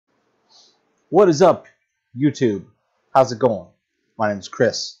What is up, YouTube? How's it going? My name is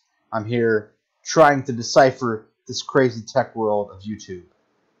Chris. I'm here trying to decipher this crazy tech world of YouTube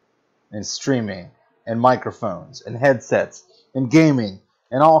and streaming and microphones and headsets and gaming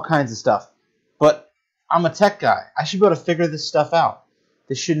and all kinds of stuff. But I'm a tech guy. I should be able to figure this stuff out.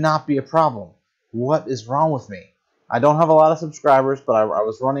 This should not be a problem. What is wrong with me? I don't have a lot of subscribers, but I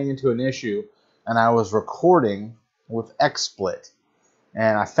was running into an issue, and I was recording with Xsplit.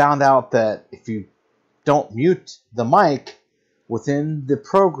 And I found out that if you don't mute the mic within the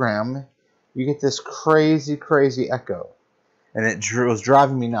program, you get this crazy, crazy echo. And it was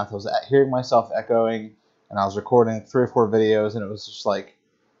driving me nuts. I was hearing myself echoing, and I was recording 3 or 4 videos, and it was just like,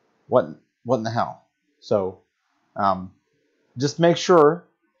 what in the hell? So, just make sure,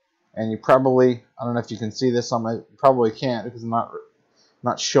 and you probably, I don't know if you can see this on my, you probably can't because I'm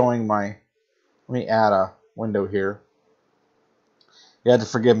not showing my, let me add a window here. You have to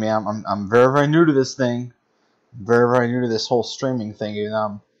forgive me. I'm very, very new to this thing. Very, very new to this whole streaming thing. And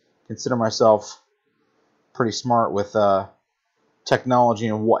I consider myself pretty smart with technology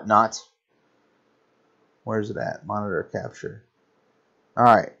and whatnot. Where's it at? Monitor capture. All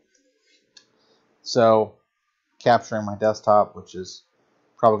right. So capturing my desktop, which is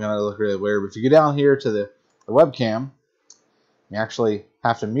probably going to look really weird. But if you go down here to the webcam, you actually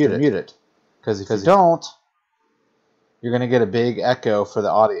have to mute it. Because if you don't, you're going to get a big echo for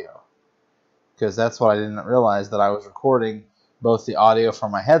the audio. Because that's what I didn't realize, that I was recording both the audio from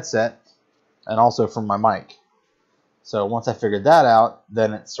my headset and also from my mic. So once I figured that out,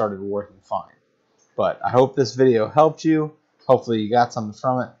 then it started working fine. But I hope this video helped you. Hopefully you got something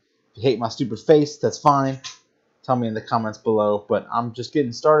from it. If you hate my stupid face, that's fine. Tell me in the comments below. But I'm just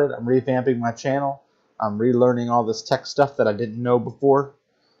getting started. I'm revamping my channel. I'm relearning all this tech stuff that I didn't know before.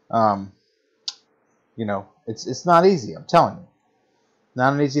 You know, it's not easy. I'm telling you,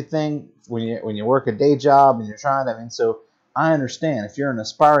 not an easy thing when you work a day job and you're trying to. I mean, so I understand if you're an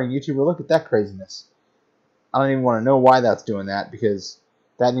aspiring YouTuber. Look at that craziness. I don't even want to know why that's doing that, because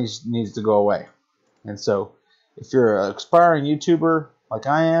that needs to go away. And so, if you're an aspiring YouTuber like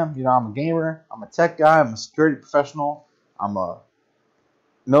I am, you know, I'm a gamer, I'm a tech guy, I'm a security professional, I'm a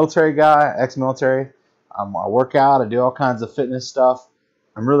military guy, ex-military. I work out, I do all kinds of fitness stuff.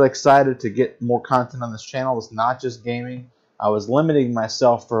 I'm really excited to get more content on this channel. It's not just gaming. I was limiting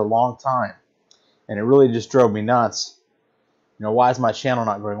myself for a long time, and it really just drove me nuts. You know, why is my channel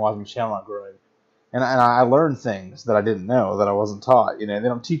not growing? Why is my channel not growing? And I learned things that I didn't know, that I wasn't taught. You know, they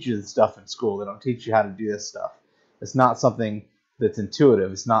don't teach you this stuff in school. They don't teach you how to do this stuff. It's not something that's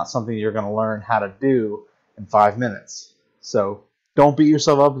intuitive. It's not something you're going to learn how to do in 5 minutes. So don't beat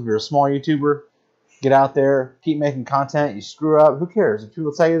yourself up if you're a small YouTuber. Get out there, keep making content. You screw up, who cares? If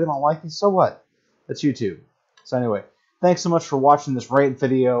people tell you they don't like you, so what? That's YouTube. So anyway, thanks so much for watching this rant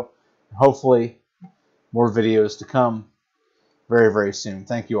video. Hopefully, more videos to come very, very soon.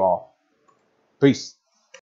 Thank you all. Peace.